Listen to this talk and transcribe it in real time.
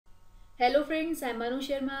Hello friends, I am Manu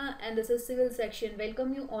Sharma and this is civil section.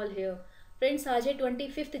 Welcome you all here. Friends, आज है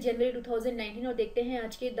 25 जनवरी 2019 और देखते हैं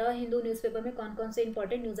आज के द हिंदू न्यूज़पेपर में कौन कौन से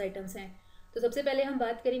इंपॉर्टेंट न्यूज़ आइटम्स हैं। तो सबसे पहले हम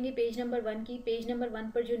बात करेंगे पेज नंबर 1 की। पेज नंबर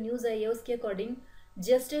 1 पर जो न्यूज़ आई है उसके according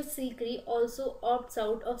justice Sikri also opts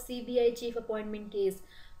out of CBI chief appointment case.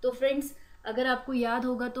 तो फ्रेंड्स, अगर आपको याद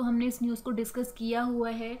होगा तो हमने इस न्यूज़ को डिस्कस किया हुआ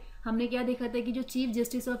है। हमने क्या देखा था कि जो chief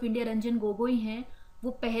justice of India Ranjan Gogoi हैं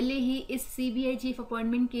वो पहले ही इस सीबीआई चीफ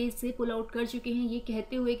अपॉइंटमेंट केस से पुल आउट कर चुके हैं, ये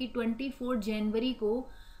कहते हुए कि 24 जनवरी को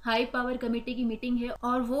हाई पावर कमेटी की मीटिंग है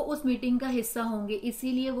और वो उस मीटिंग का हिस्सा होंगे,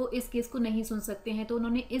 इसीलिए वो इस केस को नहीं सुन सकते हैं। तो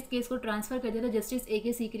उन्होंने इस केस को ट्रांसफर कर दिया था जस्टिस ए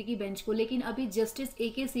के सीकरी की बेंच को। लेकिन अभी जस्टिस ए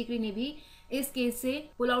के सीकरी ने भी इस केस से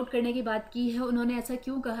पुल आउट करने की बात की है। उन्होंने ऐसा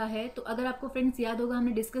क्यों कहा है? तो अगर आपको फ्रेंड्स याद होगा,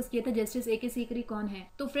 हमने डिस्कस किया था जस्टिस ए के सीकरी कौन है।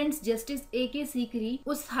 तो फ्रेंड्स, जस्टिस ए के सीकरी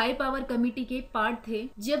उस हाई पावर कमेटी के पार्ट थे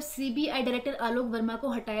जब सीबीआई डायरेक्टर आलोक वर्मा को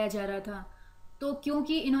हटाया जा रहा था। तो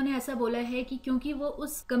क्योंकि इन्होंने ऐसा बोला है कि क्योंकि वो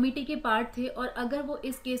उस कमेटी के पार्ट थे और अगर वो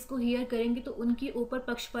इस केस को हियर करेंगे तो उनके ऊपर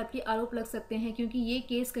पक्षपात के आरोप लग सकते हैं, क्योंकि ये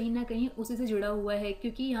केस कहीं ना कहीं उसी से जुड़ा हुआ है।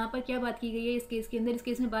 क्योंकि यहाँ पर क्या बात की गई है इस केस के अंदर? इस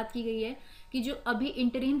केस में बात की गई है कि जो अभी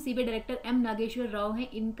interim CBI director M Nageshwar Rao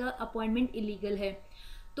हैं, इनका अपॉइंटमेंट इलीगल है।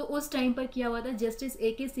 तो उस टाइम पर क्या हुआ था, जस्टिस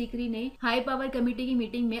ए के सीकरी ने हाई पावर कमेटी की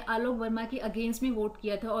मीटिंग में आलोक वर्मा के अगेंस्ट में वोट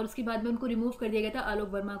किया था और उसके बाद में उनको रिमूव कर दिया गया था आलोक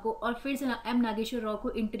वर्मा को, और फिर से एम नागेश्वर राव को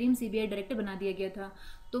इंटरिम सीबीआई डायरेक्टर बना दिया गया था।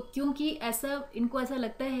 तो क्योंकि ऐसा इनको ऐसा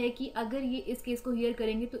लगता है कि अगर ये इस केस को हियर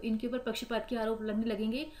करेंगे तो इनके ऊपर पक्षपात के आरोप लगने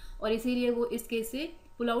लगेंगे और इसीलिए वो इस केस से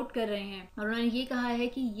पुल आउट कर रहे हैं। और उन्होंने ये कहा है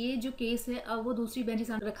कि ये जो केस है अब वो दूसरी बेंच के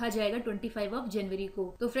सामने रखा जाएगा 25 जनवरी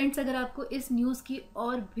को। तो फ्रेंड्स, अगर आपको इस न्यूज़ की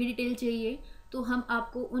और भी डिटेल चाहिए तो हम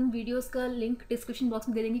आपको उन वीडियोस का लिंक डिस्क्रिप्शन बॉक्स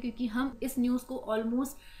में दे देंगे, क्योंकि हम इस न्यूज़ को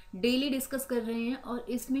ऑलमोस्ट डेली डिस्कस कर रहे हैं और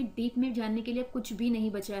इसमें डीप में जानने के लिए कुछ भी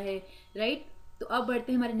नहीं बचा है, राइट। तो अब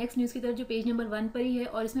बढ़ते हैं हमारे नेक्स्ट न्यूज़ की तरफ जो पेज नंबर 1 पर ही है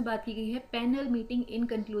और इसमें बात की गई है पैनल मीटिंग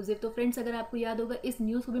इनकन्क्लूसिव। तो फ्रेंड्स, अगर आपको याद होगा इस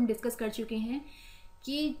न्यूज़ को भी हम डिस्कस कर चुके हैं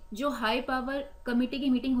कि जो हाई पावर कमेटी की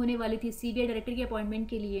मीटिंग होने वाली थी सीबीआई डायरेक्टर के अपॉइंटमेंट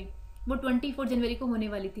के लिए, वो 24 जनवरी को होने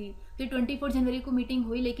वाली थी। तो 24 जनवरी को मीटिंग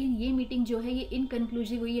हुई, लेकिन ये मीटिंग जो है ये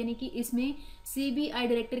इनकन्क्लूसिव हुई, यानी कि इसमें सीबीआई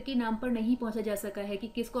डायरेक्टर के नाम पर नहीं पहुंचा जा सका है कि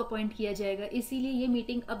किसको अपॉइंट किया जाएगा। इसीलिए ये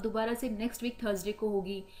मीटिंग अब दोबारा से नेक्स्ट वीक थर्सडे को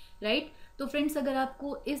होगी, राइट। तो फ्रेंड्स, अगर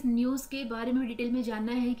आपको इस न्यूज़ के बारे में डिटेल में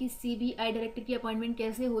जानना है कि सीबीआई डायरेक्टर की अपॉइंटमेंट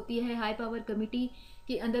कैसे होती है, हाई पावर कमेटी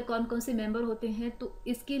के अंदर कौन कौन से मेंबर होते हैं, तो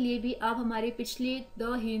इसके लिए भी आप हमारे पिछले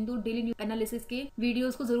the Hindu daily news analysis के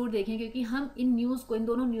वीडियोस को जरूर देखें, क्योंकि हम इन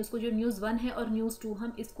दोनों न्यूज़ को, जो न्यूज़ 1 है और न्यूज़ 2,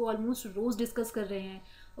 हम इसको ऑलमोस्ट रोज डिस्कस कर रहे हैं।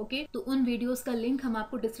 ओके, तो उन वीडियोस का लिंक हम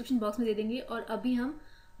आपको डिस्क्रिप्शन बॉक्स में दे देंगे। और अभी हम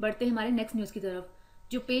बढ़ते हैं हमारे नेक्स्ट न्यूज़ की तरफ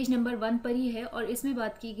जो पेज नंबर 1 पर ही है और इसमें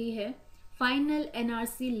बात की गई है final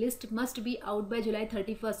NRC list must be out by July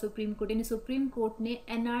 31। Supreme court, यानी सुप्रीम कोर्ट ने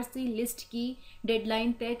एनआरसी लिस्ट की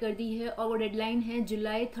डेडलाइन तय कर दी है और वो डेडलाइन है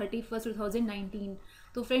जुलाई 31, 2019।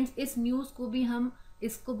 तो फ्रेंड्स, इस न्यूज़ को भी हम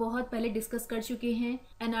इसको बहुत पहले डिस्कस कर चुके हैं।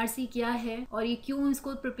 एनआरसी क्या है और ये क्यों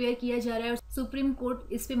इसको प्रिपेयर किया जा रहा है और सुप्रीम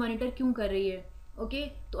कोर्ट इस पे मॉनिटर क्यों कर रही है। ओके,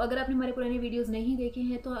 तो अगर आपने हमारे पुराने वीडियोस नहीं देखे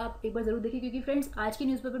हैं तो आप एक बार जरूर देखें, क्योंकि फ्रेंड्स आज के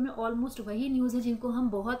न्यूज़पेपर में ऑलमोस्ट वही न्यूज़ है जिनको हम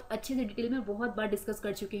बहुत अच्छे से डिटेल में बहुत बार डिस्कस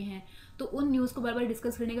कर चुके हैं। तो उन न्यूज़ को बार बार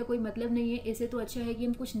डिस्कस करने का कोई मतलब नहीं है। इससे तो अच्छा है कि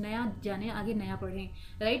हम कुछ नया जाने, आगे नया पढ़ें,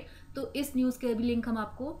 राइट। तो इस न्यूज़ का भी लिंक हम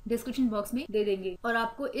आपको डिस्क्रिप्शन बॉक्स में दे देंगे और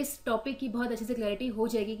आपको इस टॉपिक की बहुत अच्छे से क्लैरिटी हो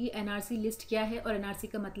जाएगी कि एनआरसी लिस्ट क्या है और एनआरसी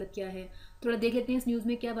का मतलब क्या है। थोड़ा देख लेते हैं इस न्यूज़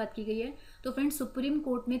में क्या बात की गई है। तो फ्रेंड्स, सुप्रीम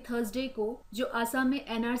कोर्ट ने थर्सडे को जो आसाम में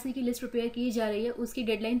एनआरसी की लिस्ट प्रिपेयर की जा रही है उसकी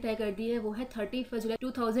डेडलाइन तय कर दी है, वो है 31 जुलाई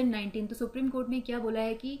 2019। तो सुप्रीम कोर्ट ने क्या बोला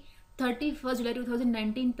है कि 31 जुलाई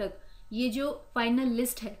 2019 तक ये जो फाइनल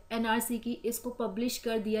लिस्ट है एनआरसी की, इसको पब्लिश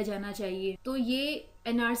कर दिया जाना चाहिए। तो ये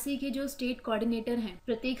एनआरसी के जो स्टेट कोऑर्डिनेटर हैं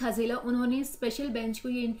प्रतीक हजेला, उन्होंने स्पेशल बेंच को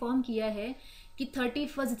ये इन्फॉर्म किया है कि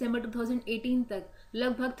 31 दिसंबर 2018 तक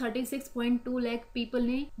लगभग 36.2 लाख पीपल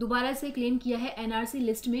ने दोबारा से क्लेम किया है एनआरसी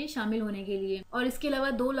लिस्ट में शामिल होने के लिए, और इसके अलावा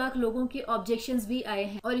 2 लाख लोगों के ऑब्जेक्शंस भी आए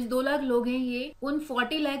हैं। और इस 2 लाख लोग हैं, ये उन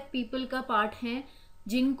 40 लाख पीपल का पार्ट हैं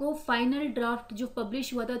जिनको फाइनल ड्राफ्ट जो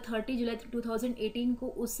पब्लिश हुआ था 30 जुलाई 2018 को,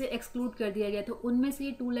 उससे एक्सक्लूड कर दिया गया था। उनमें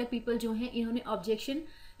से 2 लाख पीपल जो हैं इन्होंने ऑब्जेक्शन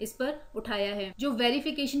इस पर उठाया है। जो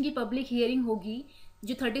वेरिफिकेशन की पब्लिक हियरिंग होगी,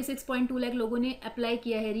 जो 36.2 लाख लोगों ने अप्लाई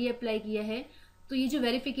किया है, री अप्लाई किया है, तो ये जो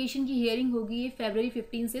वेरिफिकेशन की हियरिंग होगी ये फरवरी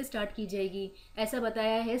 15 से स्टार्ट की जाएगी, ऐसा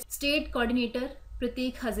बताया है स्टेट कोऑर्डिनेटर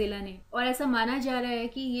प्रतीक हजेला ने। और ऐसा माना जा रहा है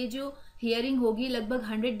कि ये जो हियरिंग होगी लगभग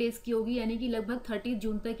 100 डेज की होगी, यानी कि लगभग 30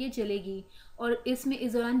 जून तक ये चलेगी। और इसमें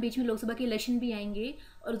इस दौरान बीच में लोकसभा के इलेक्शन भी आएंगे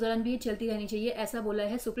और उस दौरान भी ये चलती रहनी चाहिए, ऐसा बोला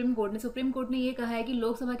है सुप्रीम कोर्ट ने। सुप्रीम कोर्ट ने ये कहा है कि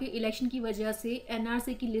लोकसभा के इलेक्शन की वजह से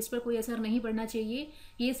एनआरसी की लिस्ट पर कोई असर नहीं पड़ना चाहिए,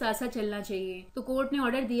 ये साथ साथ चलना चाहिए। तो कोर्ट ने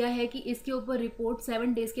ऑर्डर दिया है कि इसके ऊपर रिपोर्ट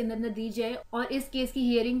 7 डेज के अंदर अंदर दी जाए और इस केस की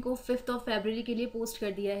हियरिंग को 5 फरवरी के लिए पोस्ट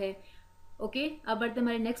कर दिया है। ओके, अब बढ़ते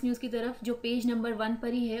हमारे नेक्स्ट न्यूज़ की तरफ, जो पेज नंबर 1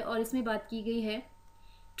 पर ही है और इसमें बात की गई है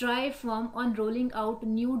try form on rolling out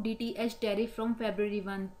new DTH tariff from February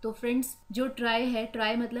 1। तो फ्रेंड्स, जो ट्राई है,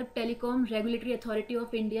 ट्राई मतलब telecom regulatory authority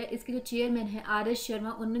of India, इसके जो चेयरमैन है RS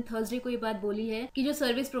शर्मा, उन्होंने थर्सडे को ये बात बोली है कि जो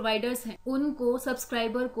सर्विस प्रोवाइडर्स हैं उनको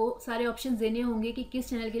सब्सक्राइबर को सारे ऑप्शन देने होंगे कि किस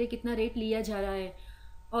चैनल के लिए कितना रेट लिया जा रहा है,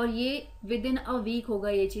 और ये विद इन अ वीक होगा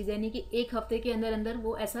ये चीज, यानी कि एक हफ्ते के अंदर अंदर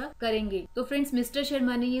वो ऐसा करेंगे। तो फ्रेंड्स, मिस्टर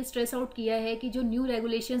शर्मा ने ये स्ट्रेस आउट किया है कि जो न्यू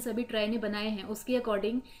रेगुलेशंस अभी ट्राई ने बनाए हैं उसके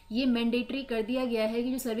अकॉर्डिंग ये मैंडेटरी कर दिया गया है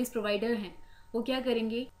कि जो सर्विस प्रोवाइडर हैं वो क्या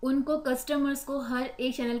करेंगे, उनको कस्टमर्स को हर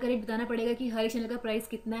एक चैनल का रेट बताना पड़ेगा कि हर एक चैनल का प्राइस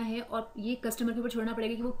कितना है, और ये कस्टमर के ऊपर छोड़ना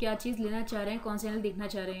पड़ेगा कि वो क्या चीज़ लेना चाह रहे हैं, कौन सा चैनल देखना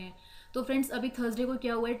चाह रहे हैं। तो फ्रेंड्स, अभी थर्सडे को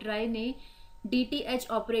क्या हुआ है, ट्राई ने डीटीएच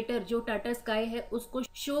ऑपरेटर जो टाटा स्काई है उसको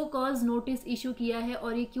शो कॉज नोटिस इशू किया है।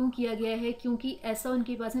 और ये क्यों किया गया है, क्योंकि ऐसा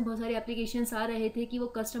उनके पास में बहुत सारे एप्लीकेशंस आ रहे थे कि वो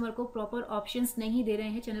कस्टमर को प्रॉपर ऑप्शंस नहीं दे रहे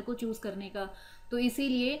हैं चैनल को चूज करने का। तो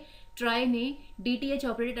इसीलिए ट्राई ने डीटीएच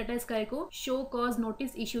ऑपरेटर टाटा स्काई को शो कॉज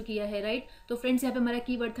नोटिस इशू किया है, राइट। तो फ्रेंड्स, यहाँ पे हमारा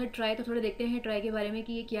कीवर्ड था ट्राई, तो थोड़ा देखते हैं ट्राई के बारे में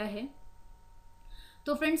कि ये क्या है।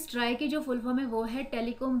 तो फ्रेंड्स, ट्राई की जो फुल फॉर्म है वो है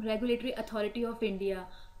telecom regulatory authority of India,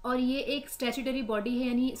 और ये एक स्टैट्यूटरी बॉडी है,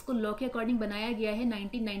 यानी इसको लॉ के अकॉर्डिंग बनाया गया है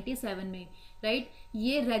 1997 में, राइट।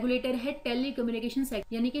 ये रेगुलेटर है टेलीकम्युनिकेशन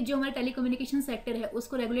सेक्टर, यानी कि जो हमारा टेलीकम्युनिकेशन सेक्टर है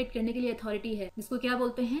उसको रेगुलेट करने के लिए अथॉरिटी है, जिसको क्या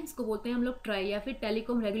बोलते हैं, इसको बोलते हैं हम लोग ट्राई या फिर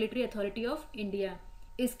telecom regulatory authority of India.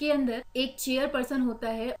 इसके अंदर एक चेयर पर्सन होता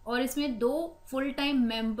है और इसमें 2 फुल टाइम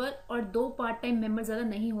मेंबर और 2 पार्ट टाइम मेंबर ज़्यादा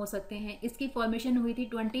नहीं हो सकते हैं। इसकी फॉर्मेशन हुई थी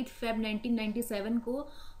 20 Feb 1997 को,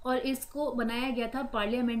 और इसको बनाया गया था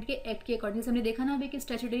पार्लियामेंट के एक्ट के अकॉर्डिंग। हमने देखा ना अभी कि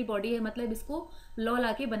स्टैट्यूटरी बॉडी है, मतलब इसको लॉ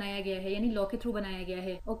लाके बनाया गया है, यानी लॉ के थ्रू बनाया गया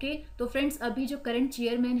है। ओके, तो फ्रेंड्स, अभी जो करंट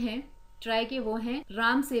चेयरमैन है ट्राई के वो हैं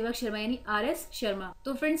राम सेवक शर्मा, यानी RS शर्मा।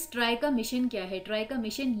 तो फ्रेंड्स, ट्राई का मिशन क्या है, ट्राई का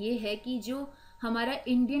मिशन ये है कि जो हमारा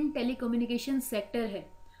इंडियन टेलीकम्युनिकेशन सेक्टर है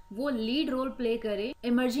वो लीड रोल प्ले करे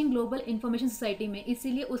इमर्जिंग ग्लोबल इंफॉर्मेशन सोसाइटी में।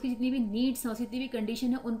 इसीलिए उसकी जितनी भी नीड्स हैं, जितनी भी कंडीशन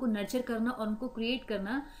है, उनको नर्चर करना और उनको क्रिएट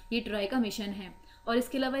करना ये ट्राई का मिशन है। और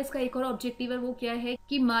इसके अलावा इसका एक और ऑब्जेक्टिव है, वो क्या है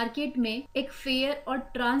कि मार्केट में एक फेयर और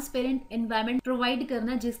ट्रांसपेरेंट एनवायरनमेंट प्रोवाइड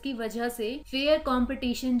करना, जिसकी वजह से फेयर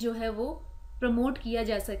कंपटीशन जो है वो प्रमोट किया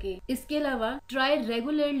जा सके। इसके अलावा ट्राई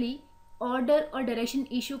रेगुलरली ऑर्डर और डायरेक्शन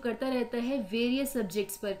इशू करता रहता है वेरियस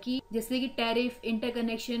सब्जेक्ट्स पर, कि जैसे कि tariff,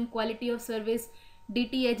 interconnection, quality of service,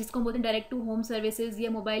 DTH जिसको बोलते हैं डायरेक्ट टू होम सर्विसेज, या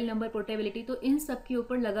मोबाइल नंबर पोर्टेबिलिटी। तो इन सब के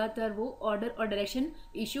ऊपर लगातार वो ऑर्डर और डायरेक्शन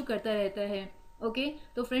इशू करता रहता है। ओके,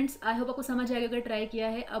 तो फ्रेंड्स, आई होप आपको समझ आएगा अगर ट्राई किया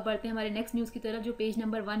है। अब बढ़ते हैं हमारे नेक्स्ट न्यूज़ की तरफ, जो पेज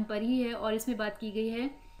नंबर 1 पर ही है, और इसमें बात की गई है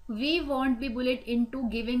we want B bullet in to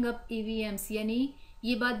giving up EVMs, यानी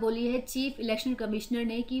ये बात बोली है चीफ इलेक्शन कमिश्नर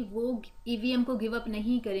ने कि वो ईवीएम को गिव अप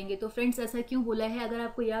नहीं करेंगे। तो फ्रेंड्स, ऐसा क्यों बोला है, अगर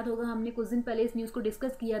आपको याद होगा हमने कुछ दिन पहले इस न्यूज़ को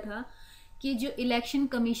डिस्कस किया था कि जो इलेक्शन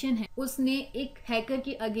कमीशन है उसने एक हैकर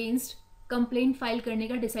के अगेंस्ट कंप्लेंट फाइल करने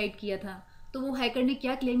का डिसाइड किया था। तो वो हैकर ने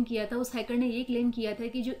क्या क्लेम किया था, उस हैकर ने ये क्लेम किया था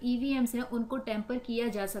कि जो ईवीएम्स हैं उनको टेम्पर किया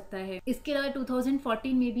जा सकता है। इसके अलावा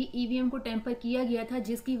 2014 में भी ईवीएम को टेम्पर किया गया था,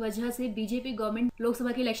 जिसकी वजह से बीजेपी गवर्नमेंट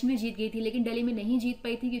लोकसभा के इलेक्शन में जीत गई थी, लेकिन दिल्ली में नहीं जीत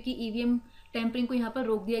पाई थी क्योंकि ईवीएम टेम्परिंग को यहाँ पर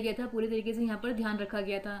रोक दिया गया था, पूरी तरीके से यहाँ पर ध्यान रखा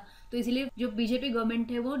गया था। तो इसीलिए जो बीजेपी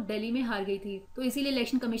गवर्नमेंट है वो दिल्ली में हार गई थी। तो इसीलिए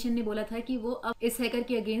इलेक्शन कमीशन ने बोला था कि वो अब इस हैकर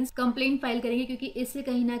के अगेंस्ट कंप्लेंट फाइल करेंगे, क्योंकि इससे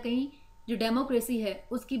कहीं ना कहीं जो डेमोक्रेसी है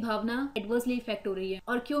उसकी भावना एडवर्सली इफेक्ट हो रही है।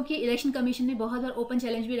 और क्योंकि इलेक्शन कमीशन ने बहुत बार ओपन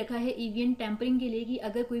चैलेंज भी रखा है ईवीएम टेम्परिंग के लिए कि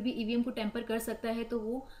अगर कोई भी ईवीएम को टेम्पर कर सकता है तो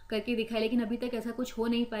वो करके दिखाए, लेकिन अभी तक ऐसा कुछ हो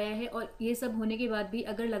नहीं पाया है। और ये सब होने के बाद भी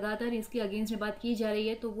अगर लगातार इसके अगेंस्ट में बात की जा रही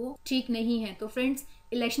है तो वो ठीक नहीं है। तो फ्रेंड्स,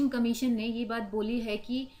 इलेक्शन कमीशन ने ये बात बोली है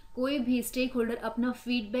कि कोई भी स्टेक होल्डर अपना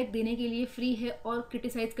फीडबैक देने के लिए फ्री है और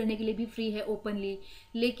क्रिटिसाइज करने के लिए भी फ्री है ओपनली,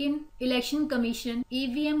 लेकिन इलेक्शन कमीशन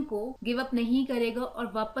ईवीएम को गिव अप नहीं करेगा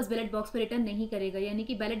और वापस बैलेट बॉक्स पर रिटर्न नहीं करेगा, यानी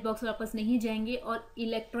कि बैलेट बॉक्स वापस नहीं जाएंगे और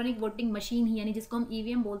इलेक्ट्रॉनिक वोटिंग मशीन ही, यानी जिसको हम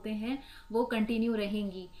ईवीएम बोलते हैं, वो कंटिन्यू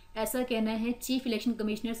रहेंगी। ऐसा कहना है chief election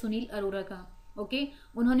commissioner Sunil Arora का। ओके,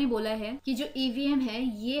 उन्होंने बोला है कि जो ईवीएम है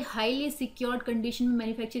ये हाईली सिक्योर्ड कंडीशन में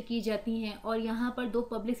मैन्युफैक्चर की जाती हैं और यहाँ पर 2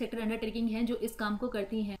 पब्लिक सेक्टर अंडरटेकिंग हैं जो इस काम को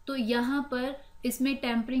करती हैं। तो यहाँ पर इसमें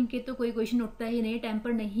टेम्परिंग के तो कोई क्वेश्चन उठता ही नहीं,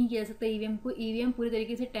 टेम्पर नहीं किया सकता ईवीएम को, ईवीएम पूरी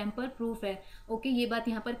तरीके से टेम्पर प्रूफ है। ओके, ये बात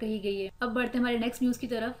यहाँ पर कही गई है। अब बढ़ते हैं हमारे नेक्स्ट न्यूज़ की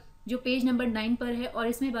तरफ, जो पेज नंबर 9 पर है, और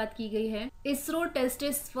इसमें बात की गई है ISRO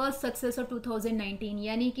tested first success of 2019,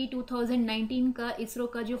 यानी कि 2019 का इसरो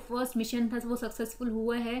का जो फर्स्ट मिशन था वो सक्सेसफुल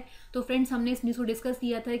हुआ है। तो फ्रेंड्स, हमने इस न्यूज़ को डिस्कस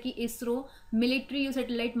किया था कि ISRO military you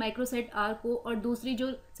satellite Microsat are को और दूसरी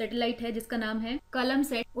जो सैटेलाइट है जिसका नाम है कलम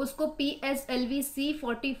सेट, उसको PSLV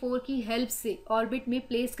C44 की हेल्प से ऑर्बिट में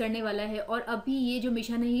प्लेस करने वाला है, और अभी ये जो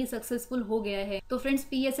मिशन है ये सक्सेसफुल हो गया है। तो फ्रेंड्स,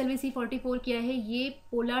 PSLV C44 क्या है? ये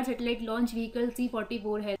polar satellite launch vehicle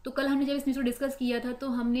C44 है। तो कल हमने जब इस न्यूज़ को डिस्कस किया था तो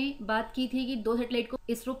हमने बात की थी कि 2 सैटेलाइट को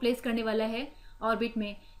इसरो प्लेस करने वाला है ऑर्बिट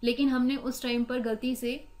में, लेकिन हमने उस टाइम पर गलती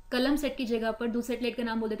से कलम सेट की जगह पर दूसरे सैटेलाइट का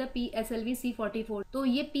नाम बोल देता PSLV C44। तो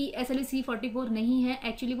ये PSLV C44 नहीं है,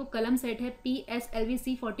 एक्चुअली वो कलम सेट है। PSLV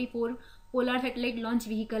C44 polar satellite launch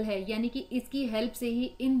vehicle है, यानी कि इसकी हेल्प से ही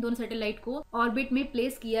इन दोनों सैटेलाइट को ऑर्बिट में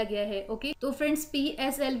प्लेस किया गया है। ओके, तो फ्रेंड्स,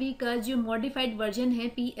 PSLV का जो मॉडिफाइड वर्जन है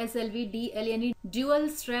PSLV DL यानी dual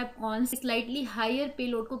strap on, slightly higher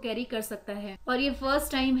payload को कैरी कर सकता है, और ये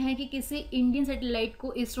फर्स्ट टाइम है कि किसी इंडियन सैटेलाइट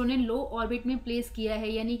को इसरो ने लो ऑर्बिट में प्लेस किया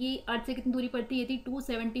है, यानी कि अर्थ से कितनी दूरी पर थी? ये थी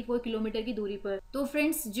 274 किलोमीटर की दूरी पर। तो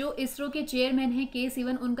फ्रेंड्स, जो इसरो के चेयरमैन है K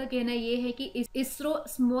Sivan, उनका कहना ये है कि ISRO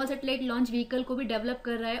small satellite launch vehicle को भी डेवलप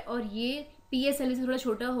कर रहा है, और ये PSLV से थोड़ा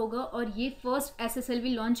छोटा होगा, और ये फर्स्ट SSLV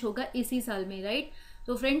लॉन्च होगा इसी साल में, राइट।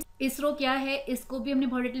 तो फ्रेंड्स, इसरो क्या है इसको भी हमने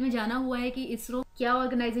बहुत डिटेल में जाना हुआ है कि इसरो क्या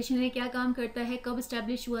ऑर्गेनाइजेशन है, क्या काम करता है, कब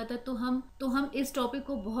स्टैब्लिश हुआ था। तो हम इस टॉपिक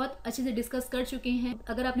को बहुत अच्छे से डिस्कस कर चुके हैं।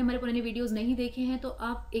 अगर आपने हमारे पुराने वीडियोस नहीं देखे हैं तो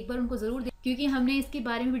आप एक बार उनको जरूर देखें, क्योंकि हमने इसके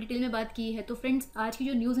बारे में भी डिटेल में बात की है। तो फ्रेंड्स, आज की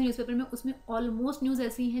जो न्यूज़ है न्यूज़पेपर में, उसमें ऑलमोस्ट न्यूज़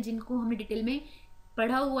ऐसी हैं जिनको हमने डिटेल में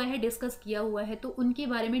पढ़ा हुआ है, डिस्कस किया हुआ है, तो उनके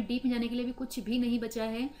बारे में डीप में जाने के लिए भी कुछ भी नहीं बचा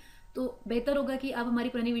है। तो बेहतर होगा कि आप हमारी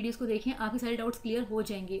पुरानी वीडियोस को देखें, आपके सारे डाउट्स क्लियर हो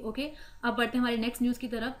जाएंगे। ओके, अब बढ़ते हैं हमारे नेक्स्ट न्यूज़ की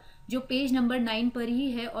तरफ, जो पेज नंबर 9 पर ही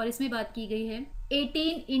है, और इसमें बात की गई है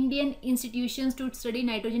 18 Indian institutions to study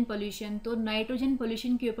nitrogen pollution. तो नाइट्रोजन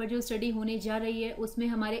पोल्यूशन के ऊपर जो स्टडी होने जा रही है उसमें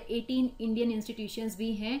हमारे 18 इंडियन इंस्टीट्यूशंस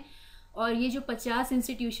भी हैं, और ये जो 50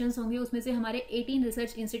 इंस्टीट्यूशंस होंगे उसमें से हमारे 18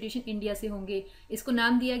 रिसर्च इंस्टीट्यूशन इंडिया से होंगे। इसको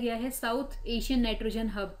नाम दिया गया है साउथ एशियन नाइट्रोजन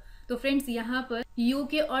हब। तो फ्रेंड्स, यहाँ पर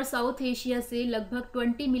यूके और साउथ एशिया से लगभग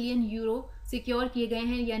 20 मिलियन यूरो सिक्योर किए गए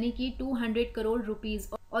हैं, यानी कि 200 करोड़ रुपीस,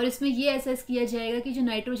 और इसमें ये असेस किया जाएगा कि जो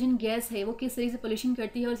नाइट्रोजन गैस है वो किस तरीके से पोल्यूशन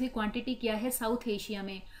करती है और इसकी क्वांटिटी क्या है साउथ एशिया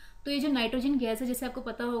में। तो ये जो नाइट्रोजन गैस है, जैसे आपको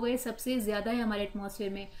पता होगा, ये सबसे ज़्यादा है हमारे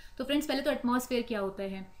एटमॉस्फेयर में। तो फ्रेंड्स, पहले तो एटमॉस्फेयर क्या होता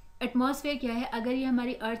है? एटमॉस्फेयर क्या है? अगर ये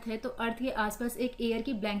हमारी अर्थ है तो अर्थ के आसपास एक एयर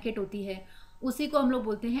की ब्लैंकेट होती है, उसी को हम लोग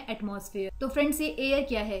बोलते हैं एटमॉस्फेयर। तो फ्रेंड्स, ये एयर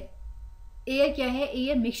क्या है? एयर क्या है?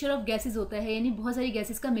 एयर मिक्सचर ऑफ गैसेस होता है, यानी बहुत सारी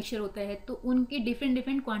गैसेस का मिक्सचर होता है। तो उनकी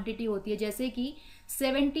डिफरेंट क्वांटिटी होती है, जैसे कि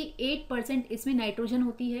 78% इसमें नाइट्रोजन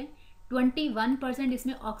होती है, 21%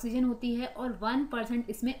 इसमें ऑक्सीजन होती है, और 1%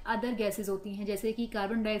 इसमें अदर गैसेस होती हैं, जैसे कि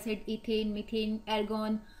कार्बन डाइऑक्साइड, इथेन, मीथेन,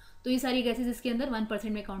 एर्गॉन। तो ये सारी गैसेस इसके अंदर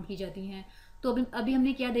 1% में काउंट की जाती हैं। तो अभी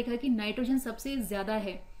हमने क्या देखा कि नाइट्रोजन सबसे ज़्यादा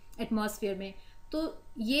है एटमॉस्फेयर में। तो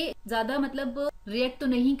ये ज़्यादा मतलब रिएक्ट तो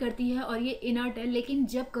नहीं करती है और ये इनर्ट है, लेकिन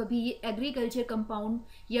जब कभी ये एग्रीकल्चर कंपाउंड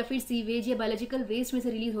या फिर सीवेज या बायोलॉजिकल वेस्ट में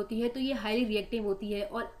से रिलीज होती है तो ये हाईली रिएक्टिव होती है,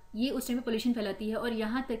 और ये उस टाइम में पोल्यूशन फैलाती है, और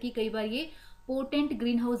यहाँ तक कि कई बार ये पोटेंट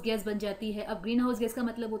ग्रीन हाउस गैस बन जाती है। अब ग्रीन हाउस गैस का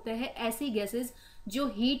मतलब होता है ऐसी गैसेस जो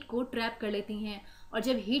हीट को ट्रैप कर लेती हैं, और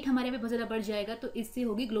जब हीट हमारे यहाँ पे बहुत ज़्यादा बढ़ जाएगा तो इससे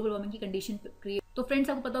होगी ग्लोबल वार्मिंग की कंडीशन क्रिएट। तो फ्रेंड्स,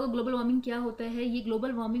 आपको पता होगा ग्लोबल वार्मिंग क्या होता है। ये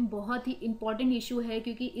ग्लोबल वार्मिंग बहुत ही इंपॉर्टेंट इशू है,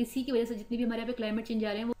 क्योंकि इसी की वजह से जितनी भी हमारे यहाँ पे क्लाइमेट चेंज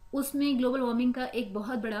आ रहे हैं उसमें ग्लोबल वार्मिंग का एक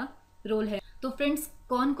बहुत बड़ा रोल है। तो फ्रेंड्स,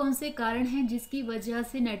 कौन कौन से कारण हैं जिसकी वजह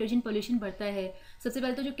से नाइट्रोजन पोल्यूशन बढ़ता है? सबसे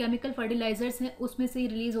पहले तो जो केमिकल फर्टिलाइजर्स हैं उसमें से ही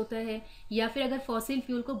रिलीज होता है, या फिर अगर फॉसिल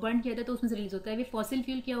फ्यूल को बर्न किया जाता है तो उसमें से रिलीज होता है। ये फॉसिल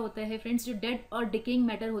फ्यूल क्या होता है फ्रेंड्स? जो डेड और डिकेइंग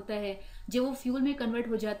मैटर होता है, जब वो फ्यूल में कन्वर्ट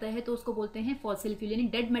हो जाता है तो उसको बोलते हैं फॉसिल फ्यूल, यानी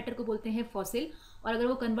डेड मैटर को बोलते हैं फॉसिल, और अगर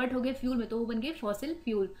वो कन्वर्ट हो गए फ्यूल में तो वो बन गए फॉसिल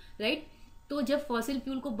फ्यूल, राइट। तो जब फॉसिल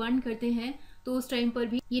फ्यूल को बर्न करते हैं तो उस टाइम पर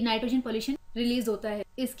भी ये नाइट्रोजन पोल्यूशन रिलीज होता है।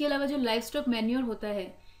 इसके अलावा जो लाइफ स्टॉक मैन्योर होता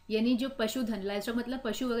है, यानी जो पशुधन, लाइफ स्टॉक मतलब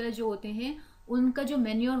पशु वगैरह जो होते हैं, उनका जो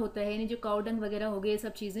मैन्योर होता है, यानी जो काउ डंग वगैरह हो गए, ये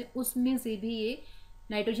सब चीज़ें, उसमें से भी ये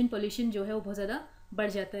नाइट्रोजन पोल्यूशन जो है वो बहुत ज़्यादा बढ़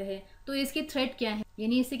जाता है। तो इसके थ्रेट क्या है,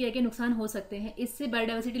 यानी इससे क्या क्या नुकसान हो सकते हैं? इससे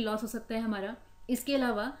बायोडाइवर्सिटी लॉस हो सकता है हमारा। इसके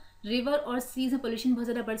अलावा रिवर और सीज में पोल्यूशन बहुत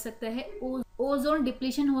ज़्यादा बढ़ सकता है, ओजोन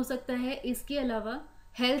डिप्लीशन हो सकता है। इसके अलावा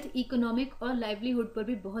हेल्थ, इकोनॉमिक और लाइवलीहुड पर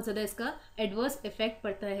भी बहुत ज़्यादा इसका एडवर्स इफेक्ट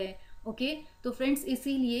पड़ता है। ओके, तो फ्रेंड्स,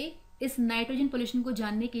 इसीलिए इस नाइट्रोजन पोल्यूशन को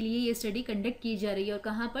जानने के लिए ये स्टडी कंडक्ट की जा रही है, और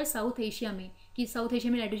कहाँ पर? साउथ एशिया में, कि साउथ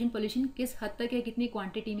एशिया में नाइट्रोजन पोल्यूशन किस हद तक है, कितनी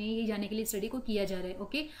क्वांटिटी में, ये जानने के लिए स्टडी को किया जा रहा है।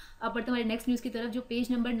 ओके, अब बढ़ते हमारे नेक्स्ट न्यूज़ की तरफ, जो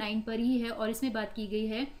पेज नंबर 9 पर ही है, और इसमें बात की गई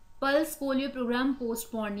है पल्स पोलियो प्रोग्राम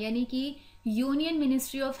पोस्टपोन, यानी कि union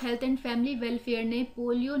ministry of health and family welfare ने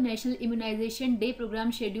polio national immunisation day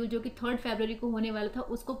programme schedule जो कि 3 फरवरी को होने वाला था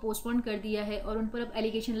उसको पोस्टपोन कर दिया है और उन पर अब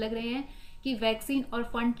एलिगेशन लग रहे हैं कि वैक्सीन और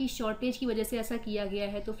फंड की शॉर्टेज की वजह से ऐसा किया गया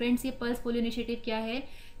है। तो फ्रेंड्स, ये पल्स पोलियो इनिशिएटिव क्या है?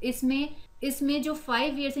 इसमें जो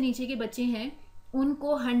 5 ईयर से नीचे के बच्चे हैं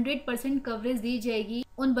उनको 100% कवरेज दी जाएगी।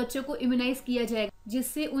 उन बच्चों को इम्यूनाइज किया जाएगा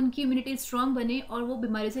जिससे उनकी इम्यूनिटी स्ट्रांग बने और वो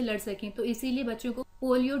बीमारियों से लड़ सकें। तो इसीलिए बच्चों को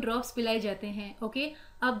पोलियो ड्रॉप्स पिलाए जाते हैं। ओके,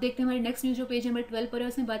 अब देखते हैं हमारे नेक्स्ट न्यूज जो पेज नंबर 12 पर है,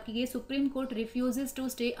 उसमें बात की गई supreme court refuses to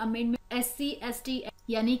stay amendment SC/ST act,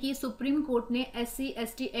 यानी कि सुप्रीम कोर्ट ने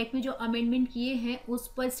SC/ST एक्ट में जो अमेंडमेंट किए हैं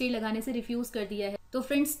उस पर स्टे लगाने से रिफ्यूज कर दिया है। तो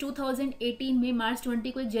फ्रेंड्स, 2018 में मार्च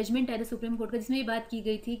 20 को एक जजमेंट आया था सुप्रीम कोर्ट का जिसमें ये बात की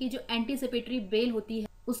गई थी कि जो एंटीसिपेटरी बेल होती है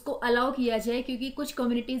उसको अलाउ किया जाए, क्योंकि कुछ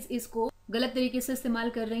कम्युनिटीज इसको गलत तरीके से इस्तेमाल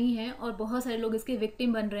कर रही हैं और बहुत सारे लोग इसके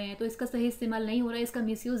विक्टिम बन रहे हैं। तो इसका सही इस्तेमाल नहीं हो रहा है, इसका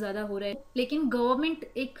मिसयूज ज्यादा हो रहा है। लेकिन गवर्नमेंट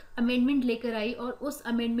एक अमेंडमेंट लेकर आई और उस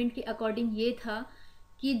अमेंडमेंट के अकॉर्डिंग ये था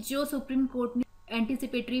कि जो सुप्रीम कोर्ट ने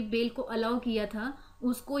एंटीसिपेटरी बेल को अलाउ किया था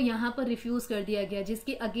उसको यहाँ पर रिफ्यूज कर दिया गया,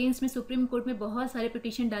 जिसके अगेंस्ट में सुप्रीम कोर्ट में बहुत सारे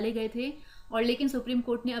पिटीशन डाले गए थे और लेकिन सुप्रीम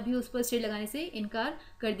कोर्ट ने अभी उस पर स्टे लगाने से इनकार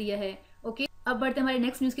कर दिया है। ओके, अब बढ़ते हैं हमारे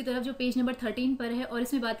नेक्स्ट न्यूज की तरफ जो पेज नंबर 13 पर है और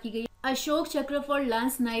इसमें बात की गई अशोक चक्र फॉर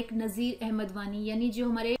लांस नाइक नजीर अहमद वानी, यानी जो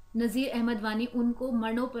हमारे नजीर अहमद वानी उनको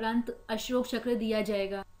मरणोपरांत अशोक चक्र दिया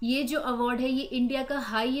जाएगा। ये जो अवार्ड है ये इंडिया का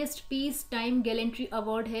highest peace time gallantry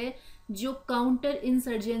award है। जो काउंटर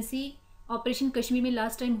इंसर्जेंसी ऑपरेशन कश्मीर में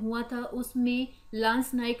लास्ट टाइम हुआ था उसमें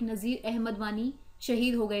लांस नाइक नजीर अहमद वानी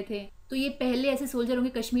शहीद हो गए थे। तो ये पहले ऐसे सोल्जर होंगे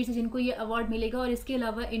कश्मीर से जिनको ये अवार्ड मिलेगा और इसके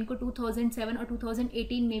अलावा इनको 2007 और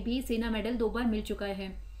 2018 में भी सेना मेडल 2 बार मिल चुका है।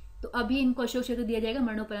 तो अभी इनको अशोक चक्र दिया जाएगा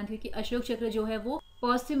मरणोपरांत, क्योंकि अशोक चक्र जो है वो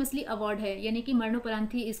पॉस्ट्यूमसली अवार्ड है, यानी कि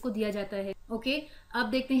मरणोपरांत ही इसको दिया जाता है। ओके, अब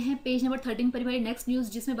देखते हैं पेज नंबर 13 पर हमारी नेक्स्ट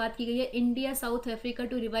न्यूज जिसमें बात की गई है India south Africa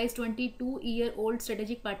to revise 22 year old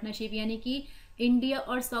strategic partnership, यानी कि इंडिया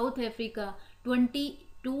और south Africa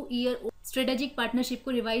 22 year strategic partnership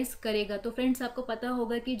को रिवाइज करेगा। तो फ्रेंड्स, आपको पता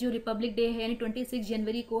होगा कि जो रिपब्लिक डे है यानी 26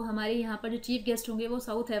 जनवरी को हमारे यहाँ पर जो चीफ गेस्ट होंगे वो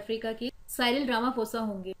साउथ अफ्रीका के साइरिल रामाफोसा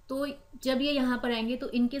होंगे। तो जब ये यहाँ पर आएंगे तो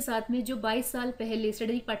इनके साथ में जो 22 साल पहले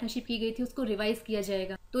स्ट्रेटेजिक पार्टनरशिप की गई थी उसको रिवाइज किया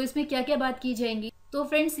जाएगा। तो इसमें क्या क्या बात की जाएंगी? तो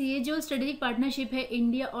फ्रेंड्स, ये जो स्ट्रेटेजिक पार्टनरशिप है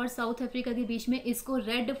इंडिया और साउथ अफ्रीका के बीच में इसको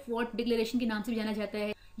रेड फोर्ट डिक्लेरेशन के नाम से जाना जाता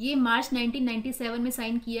है। ये मार्च 1997 में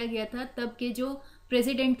साइन किया गया था। तब के जो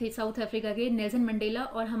प्रेसिडेंट थे साउथ अफ्रीका के नेल्सन मंडेला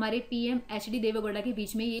और हमारे PM HD देवेगौड़ा के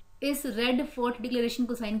बीच में ये इस रेड फोर्ट डिक्लेरेशन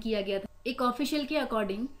को साइन किया गया था। एक ऑफिशियल के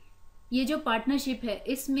अकॉर्डिंग ये जो पार्टनरशिप है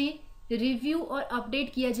इसमें रिव्यू और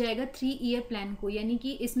अपडेट किया जाएगा 3 ईयर प्लान को, यानी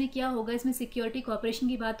कि इसमें क्या होगा, इसमें सिक्योरिटी कोऑपरेशन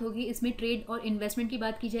की बात होगी, इसमें ट्रेड और इन्वेस्टमेंट की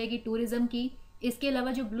बात की जाएगी, टूरिज्म की, इसके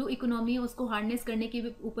अलावा जो ब्लू इकोनॉमी है उसको हार्नेस करने के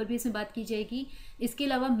ऊपर भी इसमें बात की जाएगी। इसके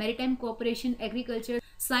अलावा maritime cooperation, agriculture,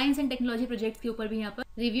 science and technology projects के ऊपर भी यहाँ पर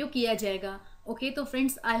रिव्यू किया जाएगा। ओके, तो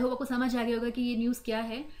फ्रेंड्स, आई होप आपको समझ आ गया होगा कि ये न्यूज़ क्या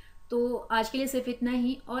है। तो आज के लिए सिर्फ इतना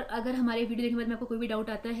ही, और अगर हमारे वीडियो देखने के बाद में आपको कोई भी डाउट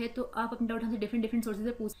आता है तो आप अपने डाउट हमसे डिफरेंट सोर्सेज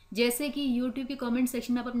से पूछ, जैसे कि यूट्यूब के कमेंट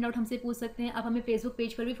सेक्शन में आप अपने डाउट हमसे पूछ सकते हैं। आप हमें फेसबुक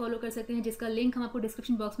पेज पर भी फॉलो कर सकते हैं जिसका लिंक हम आपको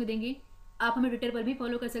डिस्क्रिप्शन बॉक्स में देंगे। आप हमें ट्विटर पर भी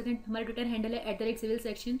फॉलो कर सकते हैं, हमारा ट्विटर हैंडल है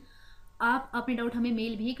 @civilsection। आप अपने डाउट हमें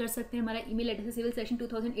मेल भी कर सकते हैं, हमारा ईमेल एड्रेस है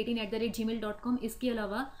civilsection2018@gmail.com। इसके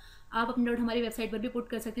अलावा आप अपने डाउट हमारी वेबसाइट पर भी पुट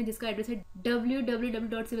कर सकते हैं जिसका एड्रेस है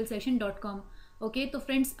www.civilsection.com। ओके, तो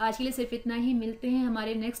फ्रेंड्स, आज के लिए सिर्फ इतना ही। मिलते हैं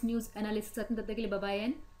हमारे नेक्स्ट न्यूज़ एनालिसिस। तब तक के लिए bye bye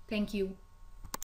and thank you.